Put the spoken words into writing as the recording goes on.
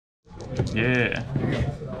Yeah.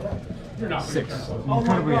 6.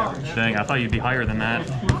 Incredibly average. Dang, I thought you'd be higher than that.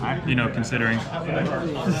 You know, considering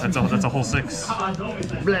that's a whole 6.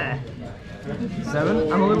 Blah.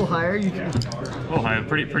 7. I'm a little higher. You can. Oh, high,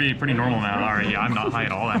 pretty normal now. All right, yeah, I'm not high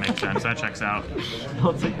at all. That makes sense. That checks out.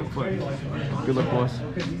 I'll take the foot. Good luck, boss.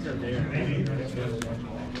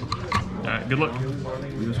 All right, good luck. You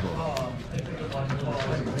as well.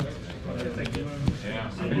 It's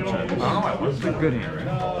a good hand.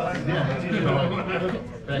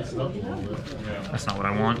 That's not what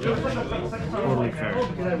I want. Totally fair.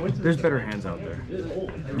 There's better hands out there.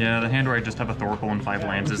 Yeah, the hand where I just have a Thoracle and 5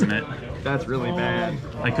 lands, isn't it? That's really bad.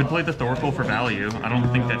 I could play the Thoracle for value. I don't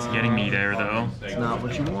think that's getting me there, though. It's not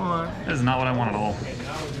what you want. That is not what I want at all.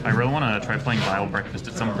 I really want to try playing Vile Breakfast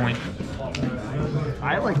at some point.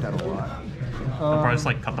 I like that a lot. I'll probably just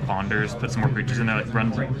like cut the Ponders, put some more creatures in there, like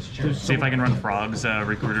run, see if I can run Frogs,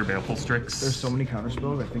 Recruiter, Baleful Strix. There's so many counter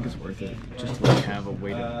spells, I think it's worth it. Just to like, have a way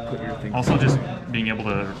to put your thing. Also, just being able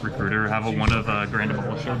to Recruiter, have a one of Grand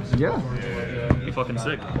Demolition. Yeah. Be fucking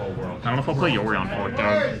sick. I don't know if I'll play Yorion for it,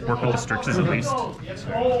 work with the Strixes at least.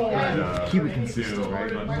 Keep it consistent,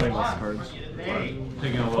 right? Playing less cards.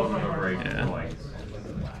 Taking a little bit of a break. Yeah. Like,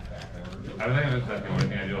 I think that's the only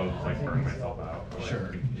thing I do is like burn myself out.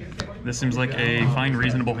 Sure. This seems like a fine,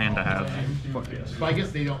 reasonable hand to have. Fuck yes. But I guess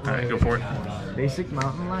they don't. Alright, go for it. Basic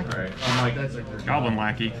Mountain Lackey. Right. I'm like, That's like Goblin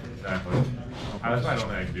Lackey. exactly. That's why I don't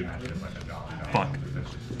think I can do matches like a job. Fuck.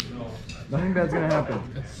 Nothing bad's gonna happen.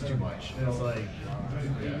 It's too much. It's like.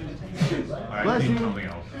 I Bless need you. something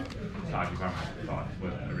else to occupy my thoughts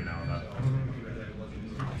with every now and then.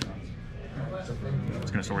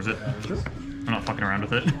 Just gonna swords it. Sure. I'm not fucking around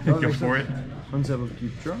with it. Oh, Go makes for it. sense. Unsettled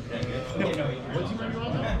keep draw.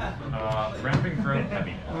 Ramping Growth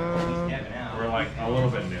Heavy. We're like a little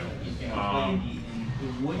bit new.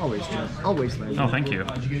 Always true. Always land. Oh, thank you.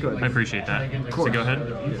 Good. I appreciate that. So go ahead.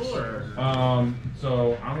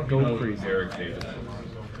 So I'm gonna go crazy. Eric Davis.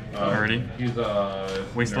 Alrighty. He's a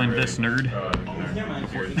Wasteland this nerd.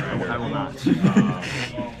 I will not.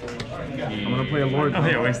 I'm gonna play a Lord. Oh,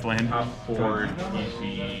 hey, Wasteland. Top forward, EC.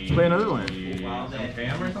 Let's play another land.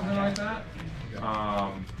 Fam or something like that.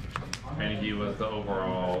 And he was the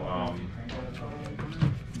overall.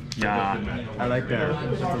 Yeah. I like that.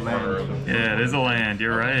 It's a land. Yeah, it is a land.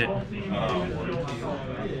 You're right.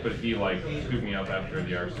 But he like scooped me up after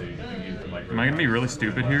the RC. He's like. Am I gonna be really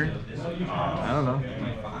stupid here? I don't know.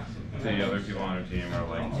 The other people on our team are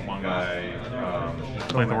like one guy.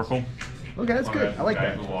 Play Thoracle. Okay, that's good. I like guy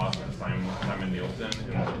that. who lost to Simon Nielsen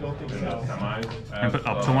in the semis. And put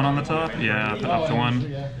up to 1 on the top? Yeah, put up to 1.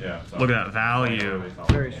 Yeah. So Look at that value.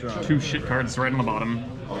 Very strong. 2 shit cards right on the bottom.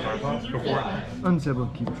 Go for it.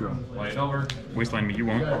 Unsettled keep draw. Play it over. Wasteland me, you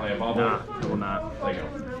won't. Play a bubble. Nah, I will not. Play go.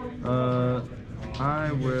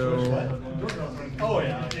 I will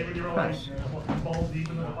pass.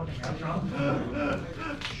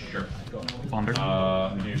 Sure. Ponder.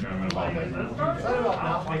 New tournament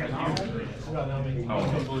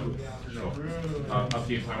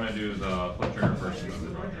upkeep. I'm gonna do the flip trigger first. And then the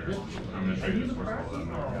draw trigger. I'm gonna show you this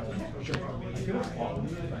force ball.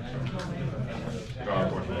 Draw a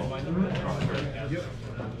force ball. Draw a trigger.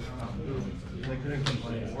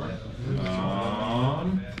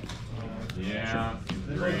 Yeah.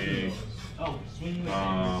 3.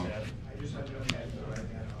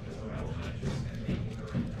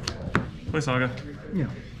 Play Saga. Yeah.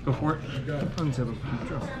 Go for it. Unsettled keep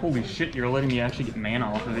draw. Holy shit, you're letting me actually get mana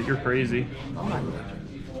off of it. You're crazy.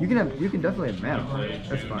 You can definitely have mana.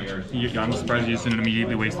 That's fine. I'm surprised you just didn't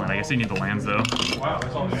immediately Wasteland. I guess you need the lands though.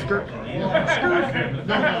 Skirt.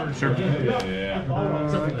 Sure. Yeah.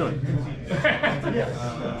 Good.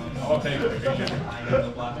 I'll take it.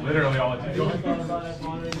 Literally all it takes.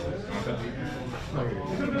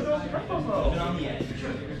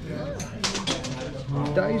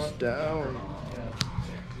 Dice down.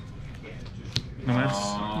 Nomads.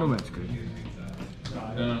 Nomad's good.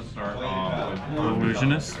 I'm gonna start off with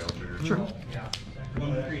Illusionist. Sure.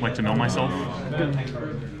 Like to mill myself.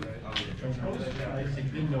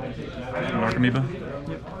 Narcomoeba.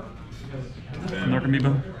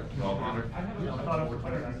 Narcomoeba.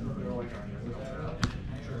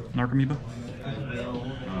 Narcomoeba.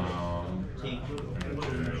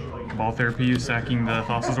 Cabal Therapy, you sacking the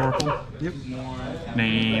Thassa's Oracle. Yep.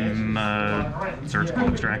 Name Surgical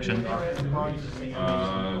Extraction.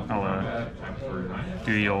 I'll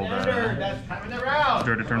do the old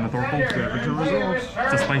Dread Return with Oracle. Return results.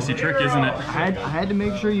 It's a spicy trick, isn't it? I had to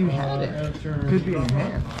make sure you had it. Could be in your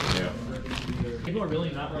hand. People are really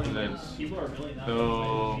not running. That's People are really not.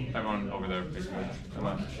 so everyone over there basically. Come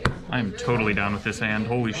on. I am totally down with this hand.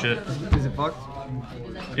 Holy shit. Is it fucked?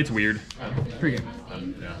 It's weird. Pre-game.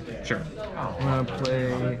 Yeah. Sure. I'm gonna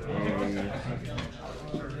play a...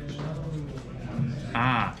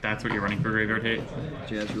 Ah, that's what you're running for graveyard hate.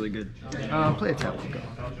 Yeah, it's really good. Play a tap. Go.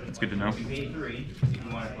 That's good to know. You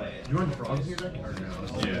run frogs in your deck? Or no?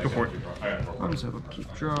 Yeah. Go for it. I'm just have a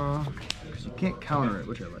keep draw. Because you can't counter it,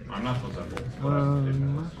 which I like. I'm not supposed to have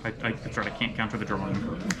both. That's right, I can't counter the drawing.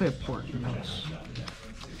 I'll play a port. Nice.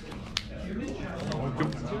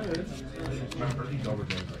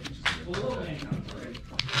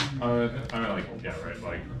 I mean, like, yeah, right,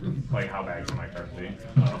 like how bad can my cards be?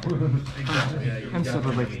 And stuff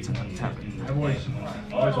I'd like to tap it. I've always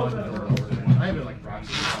wanted to throw it over. I haven't like rocks.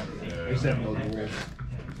 I used to have no rules.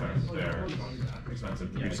 They're expensive.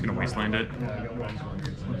 You're just gonna wasteland it.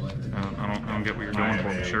 I don't get what you're going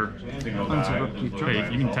for sure. Single Untap, die. keep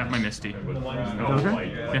Hey, you can tap my Misty.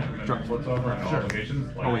 Okay? Yeah, Drop what's over and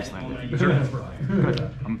obligations. Like, Always land it. sure.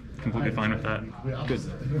 I'm completely fine with that. Good.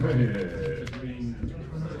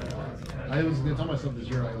 I was gonna tell myself this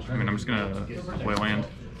year I was I trying mean, I'm just gonna play land.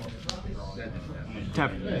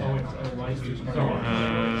 Tap. Yeah,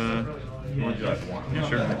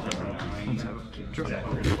 sure. Let's have a keep draw.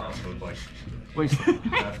 Like, Waste.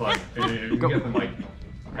 that's like, if you Go. get them like,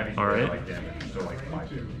 having All right. like damage, so like 5.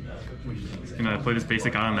 Just gonna play this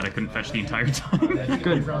basic island that I couldn't fetch the entire time.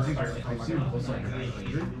 Good. I've seen it looks like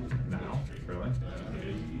 100. Now, really?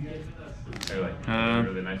 They're like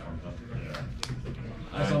really nice ones.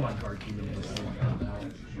 I saw my card kingdom list.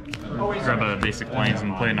 Grab a basic planes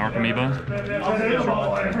and play an Archimedes.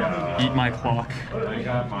 Eat my clock. I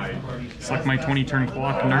got my. Select my 20-turn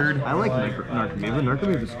clock, nerd. I like Narcomoeba.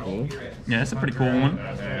 Narcomoeba is cool. Yeah, that's a pretty cool one.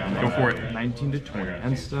 Go for it. 19 to 20.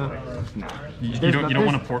 And stuff. Nah. You don't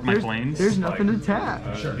want to port my planes? There's nothing to tap.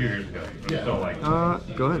 A few years ago. But still like.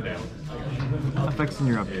 Go ahead. Effects in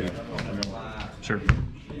your upkeep. Sure.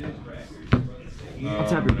 I'll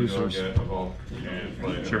tap your blue source.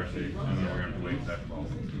 Sure.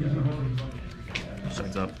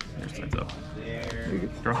 Sides up. There's sides up. There you go.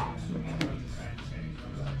 Draw.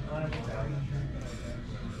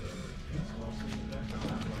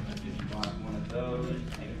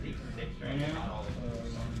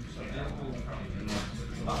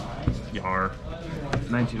 Yar.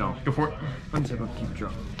 19 all. Go for it. Untap up, keep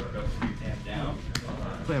draw.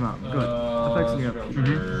 Play him out. Good. Effects in your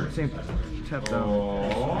upkeep. Same thing. Tap down.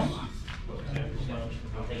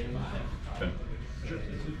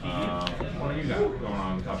 What do you got going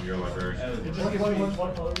on top of your library?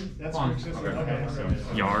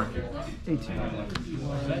 Yar. 18.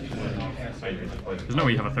 There's no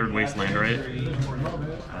way you have a third wasteland, right?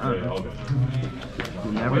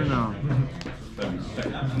 You never know.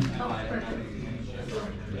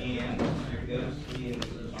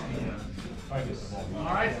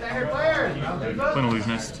 Alright, staggered players! Play an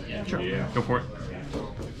illusionist. Sure. Yeah. Go for it.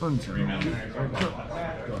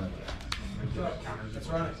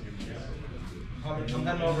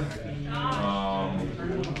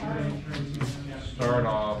 Start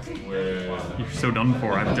off with. You're so done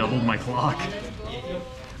for. I've doubled my clock.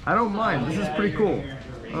 I don't mind. This is pretty cool.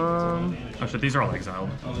 Oh shit, these are all exiled.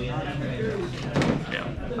 Yeah.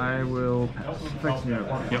 I will pass. Effects in your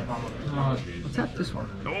upkeep. Yep. I'll tap this one.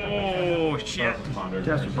 Oh shit.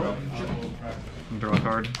 Cast your ball. Draw a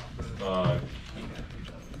card.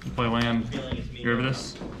 Play land. You over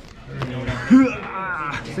this?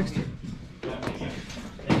 16.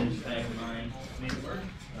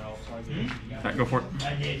 Alright, go for it.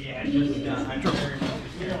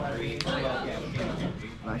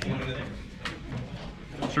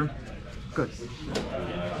 Sure. Good.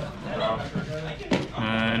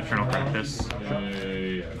 Infernal Practice.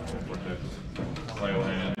 Play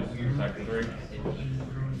land. Attack for 3.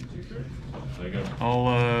 There you go.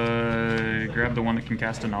 I'll grab the one that can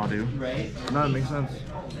cast a Nadu No, it makes sense.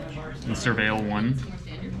 and surveil one.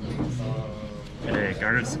 Hey,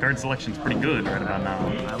 guard selection's pretty good right about now.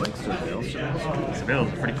 I like Surveil.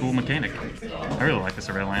 Surveil's a pretty cool mechanic. I really like the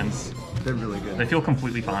surveil lands. They're really good. They feel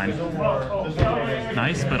completely fine.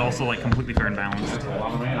 Nice, but also like completely fair and balanced.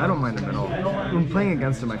 I don't mind them at all. When playing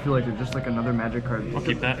against them, I feel like they're just like another magic card. I'll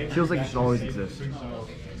keep that. It feels like it should always exist.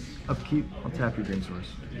 Upkeep, I'll tap your Dream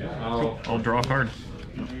Source. I'll draw a card.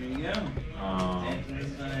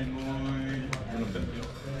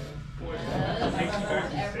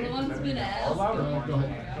 Everyone's been asked.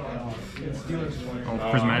 Oh,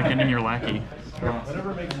 Prismatic Ending your lackey.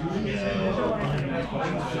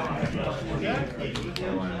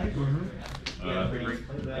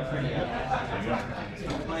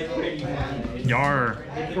 Yar.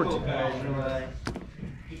 14.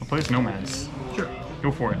 I'll play this Nomads. Sure.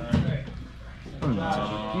 Go for it.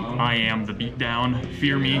 I am the beatdown.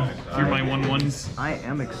 Fear me. Fear my 1/1s. I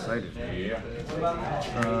am excited. Play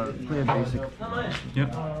a basic.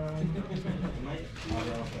 Yep.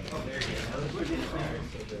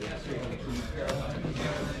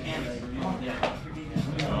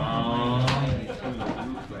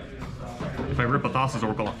 If I rip a Thassa's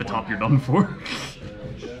Oracle off the top, you're done for.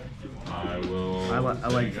 I will. I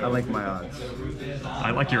like my odds.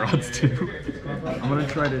 I like your odds too. I'm gonna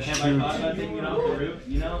try to shoot the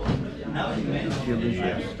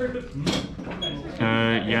illusionist.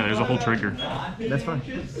 Yeah, there's a whole trigger. That's fine.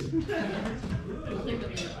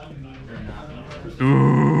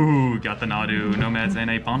 Ooh, got the Nadu, Nomads, and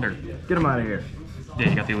a Ponder. Get him out of here. Yeah,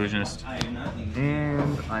 you got the Illusionist.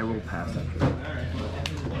 And I will pass after.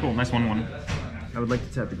 Cool, nice 1/1. I would like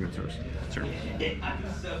to tap the green source. Sure.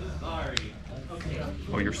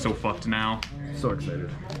 Oh, you're so fucked now. So excited.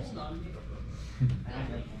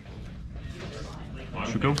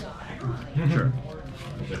 Should we go? Sure.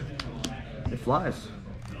 It flies.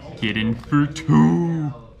 Get in for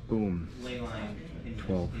 2. Boom.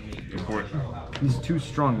 12. Go for it. He's too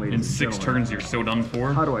strong, ladies In and 6 gentlemen. turns, you're so done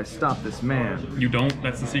for. How do I stop this man? You don't,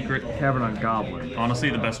 that's the secret. Cavern on Goblin. Honestly,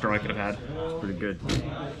 the best draw I could have had. Pretty good.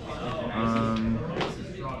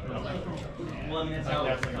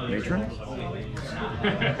 Matron?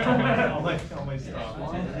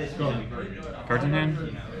 Cards in hand?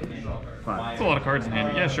 5. That's a lot of cards in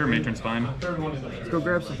hand. Yeah, sure, Matron's fine. Let's go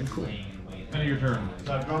grab something cool. End of your turn.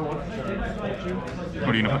 What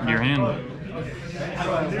are you gonna put into your hand?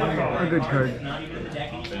 A good card.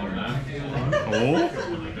 Oh?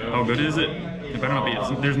 How good is it? It better not be.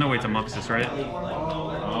 There's no way it's a Muxus, right?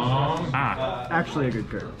 Ah, Actually a good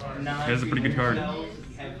card. that is a pretty good card.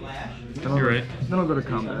 Then You're right. Then I'll go to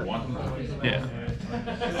combat. Yeah.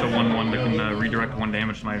 So 1/1 that can redirect 1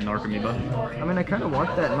 damage to my Narcomoeba. I mean, I kind of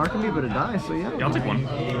want that Narcomoeba to die, so yeah. Yeah, I'll take 1.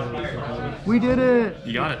 We did it!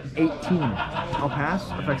 You got it. 18. I'll pass.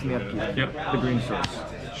 Effects in the upkeep. Yep. The green source.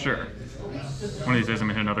 Sure. One of these days I'm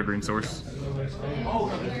gonna hit another green source.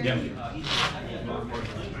 Yeah.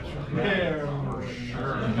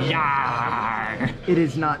 It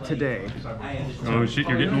is not today. Oh shit,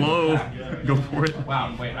 you're getting low. Go for it.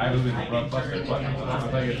 Wow, wait, I was busted. What? I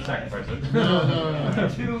thought you had to sacrifice it. No.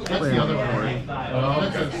 That's the other one.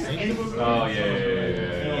 That's a Oh,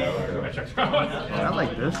 yeah. I checked out. I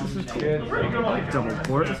like this. This is cool. Double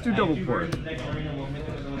port. Let's do double port.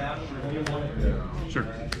 Sure.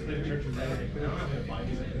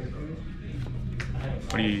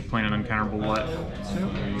 What are you playing an uncounterable what?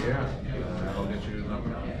 Yeah. I'll get you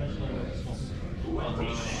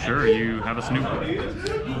Sure, you have a Snoop.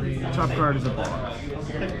 Top card is a ball.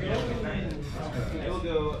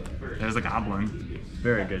 There's a Goblin.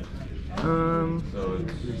 Very good. So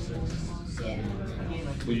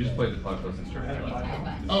we just played the Cloudless instruction.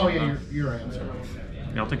 Oh yeah, you're right. I'm sorry.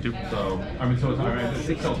 Yeah, I'll take 2. So I mean, so it's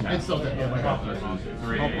still 10. It's still that. Yeah, my God.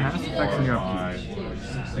 3, I'll pass effects in your 5,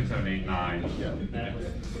 6, 7, 8, 9.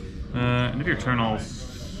 End of your turn, I'll...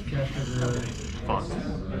 Fuck.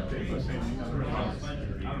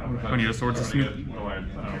 I need a Swords of Snoop.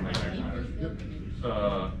 I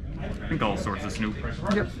think all Swords of Snoop.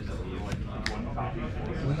 Yep.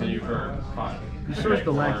 So you for 5. You sourced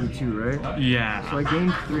the lackey too, right? So I Yeah.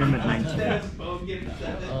 gained 3, I'm at 19. Oh,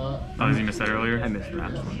 did you miss that earlier? I missed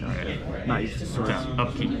that one. Alright. Not used to swords. Yeah,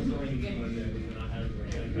 upkeep.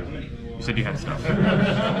 You said you had stuff.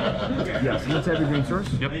 Yes, let's have your green source.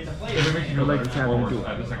 Yep. I'd like to tap into it.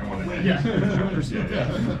 The second one. Yeah. Proceed.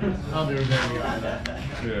 I'll do it. There we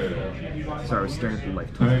go. Sorry, I was staring at the life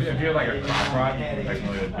I tool. mean, if you have like a crop rod,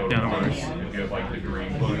 technically it'd go to Yeah, no 5. worries. If you have like the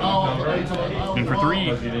green. In for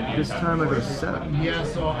 3. This time I go to 7. Yeah,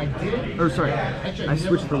 so I did. Or sorry, I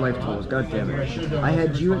switched the life tools. God damn it. I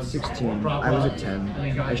had you at 16. I was at 10.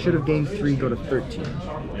 I should have gained 3, go to 13.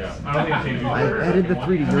 Yeah. I don't think I changed I added the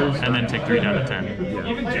 3 to yours. And then take 3 down to 10.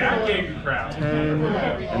 Even Jack gave you crap. 10, and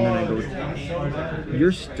then I go.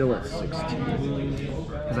 You're still at 16.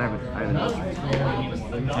 Because I haven't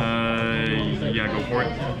Yeah, go for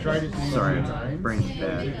it. Sorry, brain's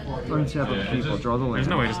bad. Untap of people, draw the land. There's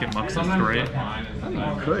no way to just get Muxus, right?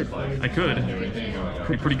 I could, I could.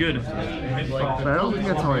 Be pretty good. but I don't think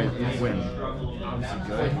that's how I win.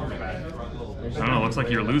 I don't know, looks like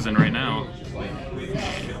you're losing right now. I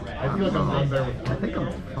feel like I'm on there with. I think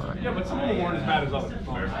I'm fine. Yeah, but some of the weren't as bad as others.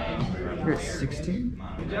 You're at 16?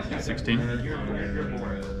 16.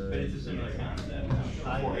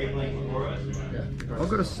 I'll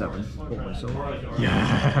go to 7. Hold myself.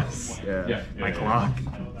 Yes. Yeah. My clock.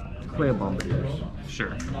 Play a Bombardiers.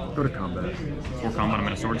 Sure. Go to combat. 4 combat, I'm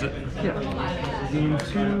gonna swords it. Yeah. Game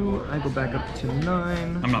 2, I go back up to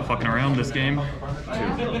 9. I'm not fucking around this game. 2.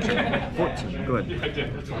 14. Go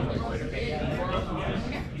ahead.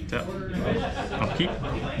 Tap. Upkeep.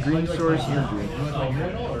 Green source, you're green.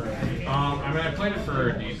 I mean, I played it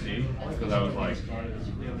for DC because I was like,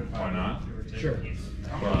 why not? Sure.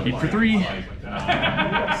 But, Eat for 3. 6.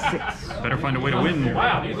 Better find a way to win.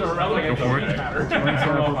 Wow, these are relevant. Go for it.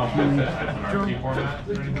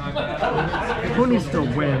 Who needs to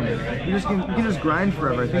win? You can just grind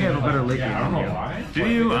forever. I think I have a better late game than you. Do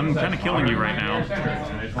you? I'm kind of killing you right now.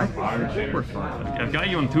 I think we're fine. I've got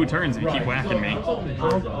you on 2 turns and you keep whacking me. I'll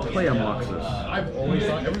play a Muxus. I've always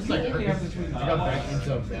thought, ever since I got back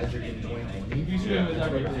into Magic in 2020, it's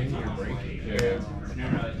like taking a break.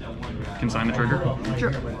 Can sign the trigger.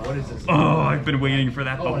 Sure. What is this? Oh, I've been waiting for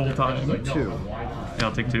that the whole time. 2. Yeah,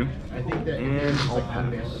 I'll take 2. I think that And I'll pass.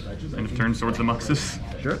 End of turn, swords the Muxus.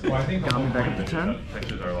 Sure. Got me back up to 10.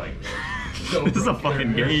 Pictures are like, This is a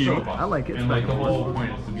fucking game. I like it. and like the whole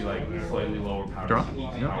point is to be like slightly lower power. Draw.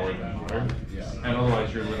 Power than other. And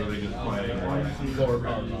otherwise you're literally just playing like lower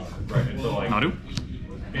power. right. And so like Nadu.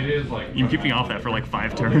 it is like You keep me off that for like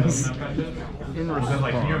 5 turns. In Because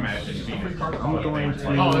like can you response, imagine being I'm going to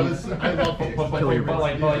Oh, it was, I love it. but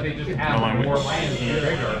they just add more lands in your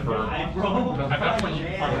trigger for at that point you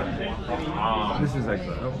This is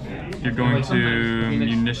exile. You're going to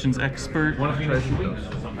Munitions Expert one of the things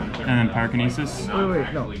and then Pyrokinesis.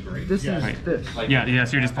 Wait, no. This is Right. this. Yeah,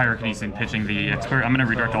 so you're just Pyrokinesis and pitching the Expert. I'm going to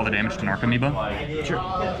redirect all the damage to Narc Amoeba. Sure.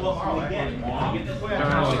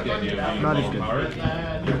 Not as good.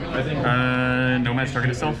 No match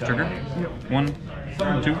target itself. Trigger. 1, 2.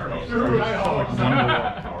 1.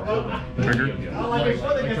 Trigger.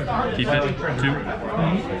 Keep it. 2.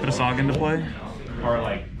 Put a Sog into play. are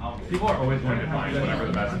like people are always going to find whatever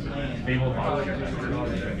the best Fable thought is going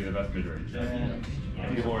to be the best mid range. And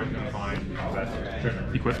people are always going to find the best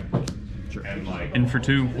trigger. Equip. Sure. And like In for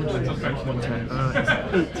 2. yes,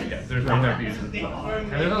 there's one that uses stuff.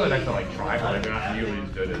 And there's other decks that like try, but like, they're not nearly as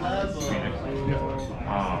good as Phoenix.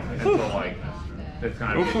 And so like it's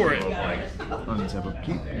kind of Go for it. like Untap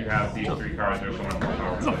upkeep. you have these 3 cards that are so much more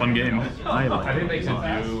powerful. It's a fun game. I I like think it. they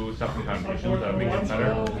should do stuff in combinations that make it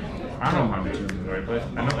better. I don't know how many is the right place.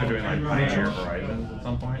 I know they're doing like Pioneer Horizons at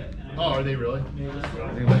some point. Oh, are they really? I think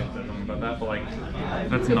they said something about that, but like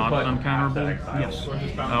That's not uncounterable. Yes.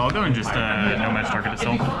 I'll go and just no match target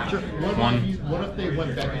itself. Sure. 1, What if they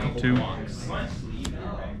went back a couple 2, blocks?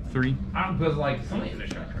 3. Because like some of the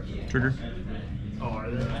initial cards. Trigger. Oh, are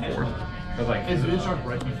they? 4. Because like Is Inshot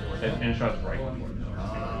right before that? Inshot's right before.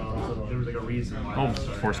 So there was like a reason. why Oh, they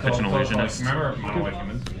started. Force Pitch and Illusionist. Remember Mono White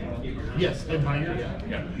Humans? Yes, in Pioneer,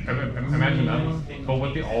 yeah. Yeah. Imagine that, but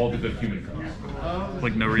with all the good human cards.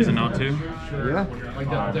 Like no reason not to. Yeah. Like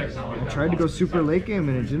that deck. I tried to go super late game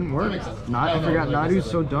and it didn't work. I forgot Nadu's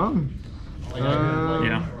so dumb. Like,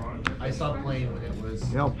 Yeah. I stopped playing when it was.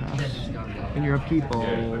 Yeah, I'll pass. Champions Gone Down. In your upkeep,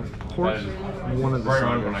 I'll port one of the Right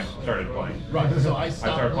around when I sagas. started playing. Right, so I I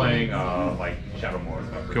stopped started playing like Shadow More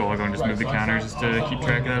stuff. Cool, I'll go and just move the counters just to keep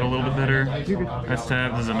track of that a little bit better. That's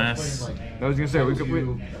tab is a mess. I was gonna say we've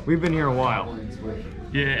been here a while.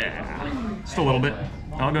 Yeah. Just a little bit.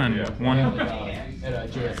 I'll go in. 1,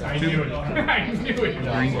 at JSI. I knew it. I knew it.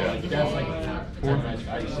 Like, that's like 4 match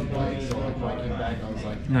I used to play. So like when I came back, I was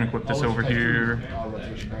like, I'm gonna equip this over here.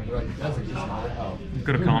 rotation back. They're like, that's like just not.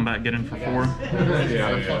 Go to combat, get in for 4.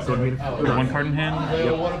 Yeah. Put 1 card in hand.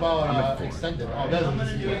 Well, what about extended? Oh, that's what this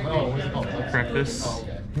is. Oh, what's it called? Crack this. Oh,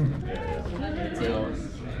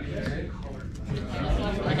 okay.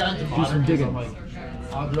 I got into modern some digging. I'm like,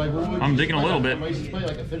 I'll be like, what would I'm you digging a play? little bit. I used to play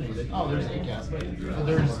like Affinity. Like, oh, there's ACAS. But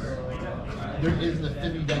there is an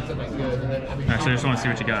Affinity deck that like good. And then, I mean, Actually, I just want to see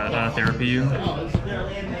what you got. Therapy you. Oh, so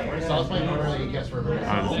I was playing normally ACAS for a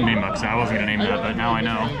minute. Me Mux. I wasn't gonna name that, but now I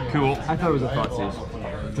know. Cool. I thought it was a Thoughtseize.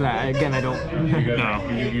 So again, I don't. No.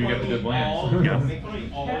 You get the good lands.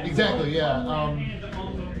 Yeah. Exactly, yeah.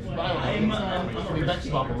 But I don't know. I mean, Vex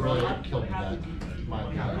Swap will really killed me that.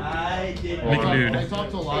 Make a dude. I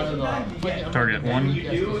talked to a lot of the Target 1. I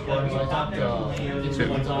talked to Itzy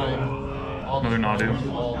one time. Another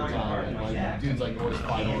Nadu. All the time. And like, dudes like always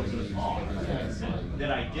fight all these guys. It's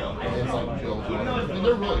like built. I mean,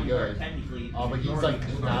 they're really good. But he's like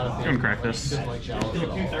not a Go and crack this. like shallow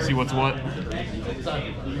stuff. See what's what.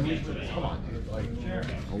 Exactly. Come on, dude. Like,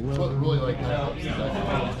 what really like helps is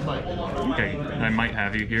that, in my opinion. Okay, I might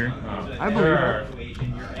have you here. I believe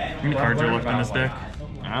it. How many cards are left in this deck?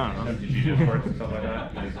 I don't know. MTG Discord and stuff like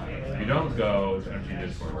that. You don't go to MTG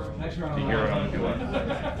Discord to hear what I'm doing.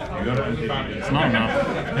 You go to MTG Discord. It's not enough,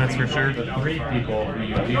 that's for sure. The 3 people who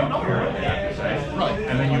you do hear what they have to say,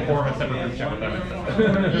 and then you form a separate group chat with them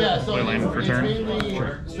instead. Yeah, so Play land it's for turn? mainly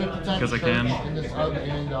Swift Attack Because I Church can. and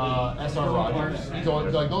SR Rogers. So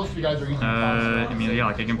like those 3 guys are easy to pass. I mean, yeah,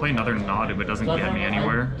 like I can play another Nadu, but it doesn't get me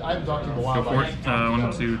anywhere. I haven't talked to him in a while. Go for it.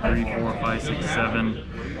 1, 2, 3, 4, 5, 6, 7,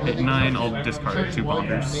 8, 9. I'll discard 2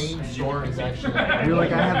 ponders. Main store is actually. You're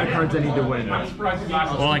like, I have the cards I need to win.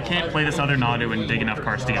 Well, I can't play this other Nadu and dig enough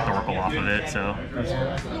cards to get the Oracle off of it, so.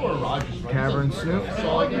 Yeah, I think where Rogers runs. Cavern Snoop.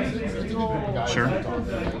 So like it's a good group of guys. Sure.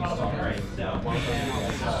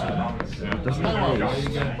 Doesn't I don't know face.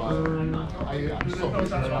 again, but I'm so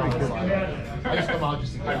pissed off. I just come out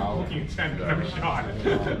just to get out. You tend to have a shot.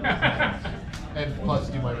 And plus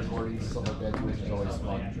do my recordings and stuff like that too, which is always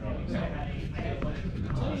fun.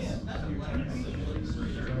 I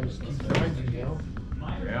just keep grinding, you know?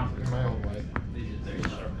 Yeah. In my own way.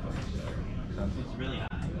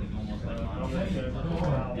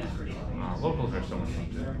 Locals are so much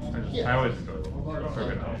fun too. I always enjoy locals. They're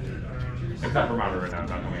good. Except for Modern right now,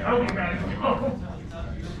 it's not coming out.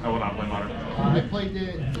 I will not play Modern. I played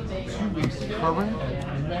it 2 weeks ago.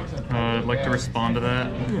 I'd like to respond to that I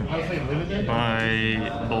was playing Limited.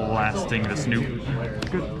 by blasting the Snoop.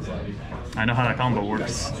 Good. I know how that combo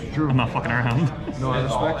works. True. I'm not fucking around. No, I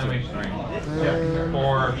All respect it. MH3. Yeah.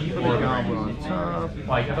 Or Goblin on top.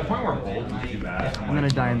 like at the point where bold is too bad. I'm gonna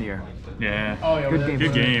die in the air. Yeah. Oh, yeah, Good game.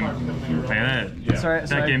 Good game. Look at that. Sorry,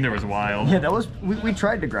 That game there was wild. Yeah, that was. We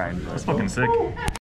tried to grind. That's fucking sick.